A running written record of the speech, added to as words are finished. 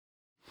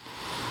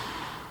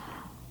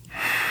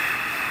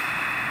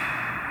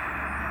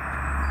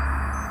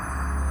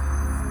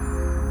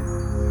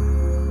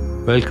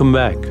Welcome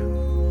back.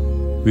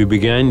 We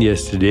began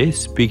yesterday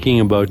speaking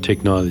about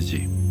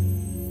technology.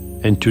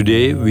 And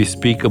today we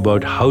speak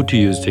about how to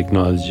use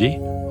technology,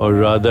 or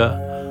rather,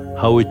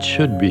 how it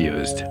should be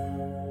used.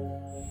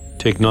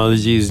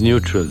 Technology is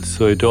neutral,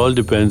 so it all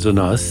depends on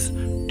us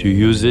to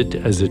use it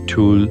as a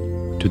tool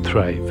to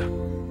thrive.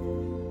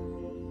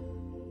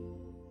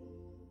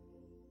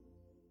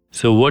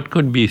 So, what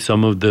could be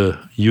some of the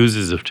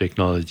uses of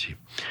technology?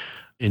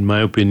 In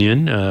my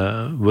opinion,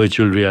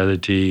 virtual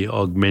reality,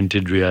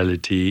 augmented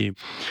reality,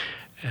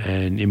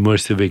 and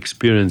immersive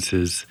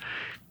experiences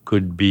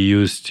could be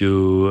used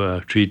to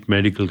treat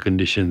medical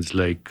conditions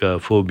like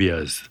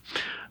phobias,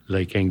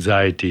 like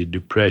anxiety,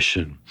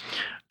 depression,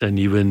 and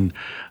even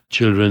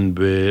children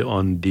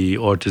on the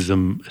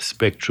autism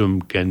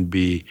spectrum can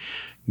be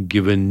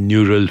given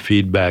neural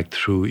feedback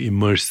through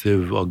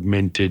immersive,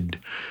 augmented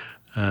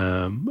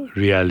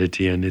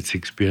reality and its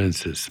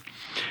experiences.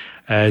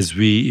 As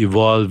we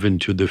evolve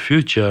into the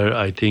future,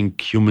 I think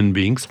human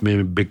beings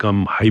may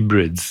become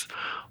hybrids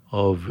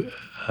of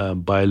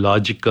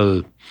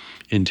biological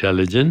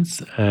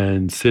intelligence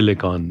and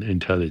silicon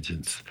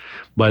intelligence.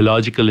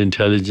 Biological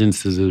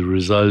intelligence is a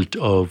result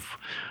of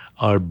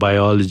our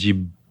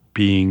biology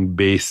being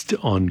based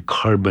on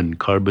carbon.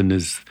 Carbon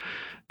is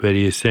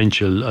very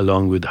essential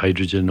along with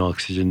hydrogen,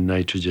 oxygen,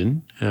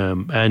 nitrogen,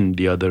 and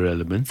the other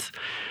elements.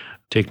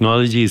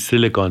 Technology is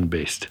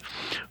silicon-based,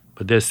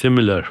 but they're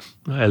similar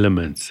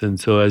elements. And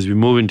so as we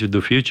move into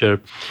the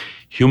future,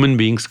 human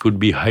beings could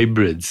be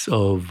hybrids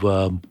of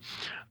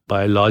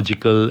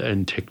biological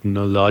and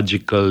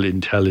technological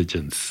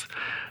intelligence.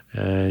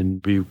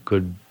 And we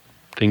could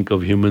think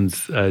of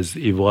humans as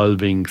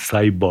evolving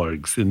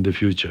cyborgs in the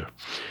future.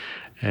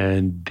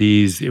 And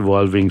these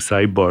evolving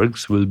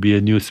cyborgs will be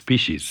a new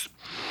species.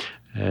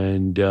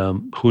 And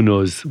who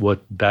knows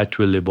what that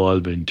will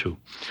evolve into.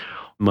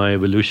 My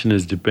evolution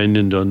is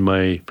dependent on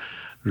my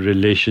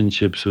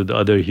relationships with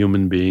other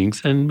human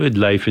beings and with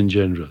life in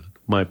general.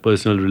 My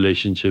personal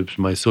relationships,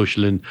 my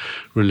social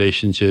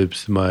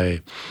relationships, my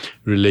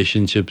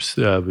relationships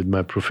with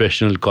my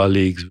professional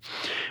colleagues.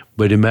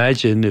 But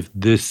imagine if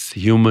this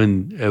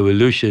human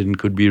evolution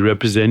could be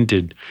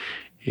represented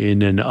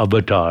in an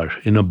avatar,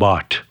 in a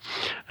bot,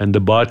 and the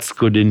bots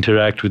could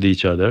interact with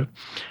each other,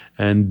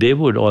 and they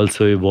would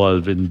also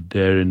evolve in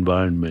their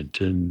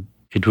environment. And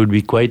it would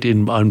be quite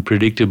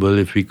unpredictable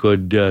if we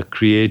could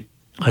create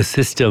a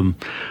system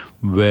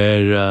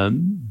where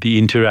the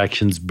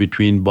interactions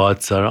between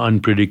bots are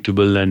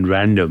unpredictable and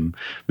random,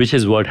 which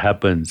is what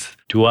happens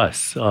to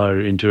us. Our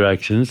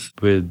interactions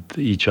with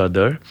each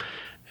other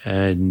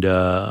and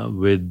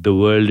with the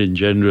world in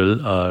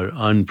general are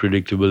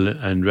unpredictable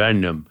and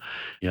random.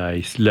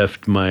 I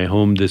left my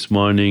home this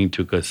morning,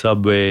 took a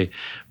subway,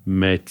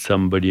 met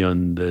somebody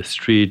on the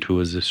street who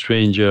was a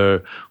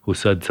stranger, who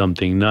said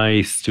something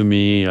nice to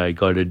me. I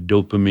got a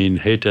dopamine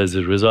hit as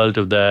a result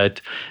of that.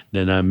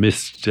 Then I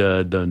missed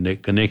the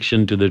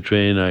connection to the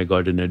train. I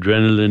got an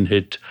adrenaline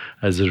hit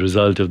as a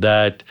result of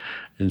that.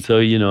 And so,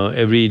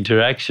 every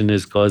interaction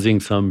is causing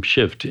some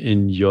shift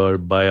in your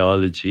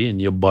biology, in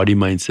your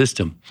body-mind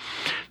system.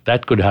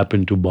 That could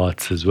happen to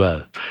bots as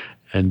well.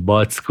 And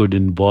bots could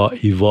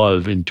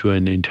evolve into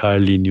an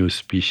entirely new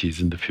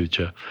species in the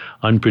future,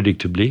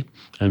 unpredictably,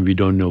 and we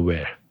don't know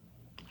where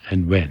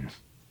and when.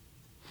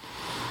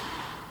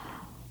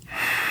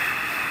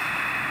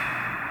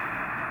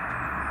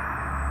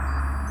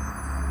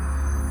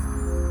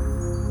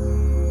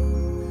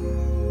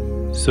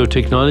 So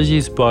technology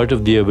is part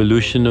of the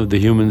evolution of the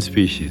human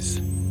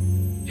species.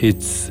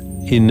 It's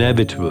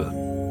inevitable.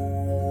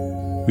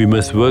 We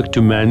must work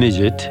to manage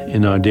it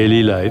in our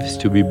daily lives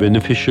to be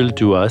beneficial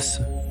to us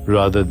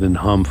rather than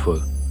harmful.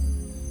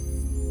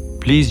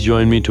 Please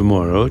join me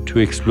tomorrow to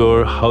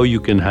explore how you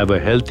can have a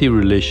healthy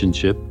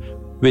relationship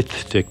with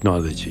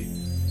technology.